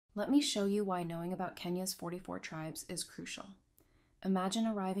Let me show you why knowing about Kenya's 44 tribes is crucial. Imagine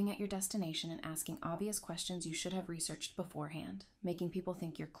arriving at your destination and asking obvious questions you should have researched beforehand, making people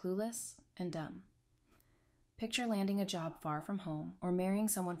think you're clueless and dumb. Picture landing a job far from home or marrying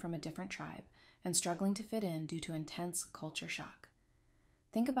someone from a different tribe and struggling to fit in due to intense culture shock.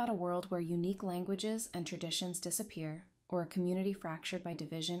 Think about a world where unique languages and traditions disappear, or a community fractured by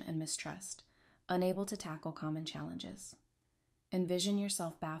division and mistrust, unable to tackle common challenges. Envision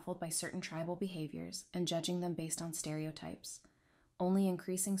yourself baffled by certain tribal behaviors and judging them based on stereotypes, only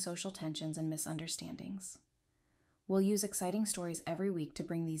increasing social tensions and misunderstandings. We'll use exciting stories every week to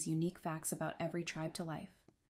bring these unique facts about every tribe to life.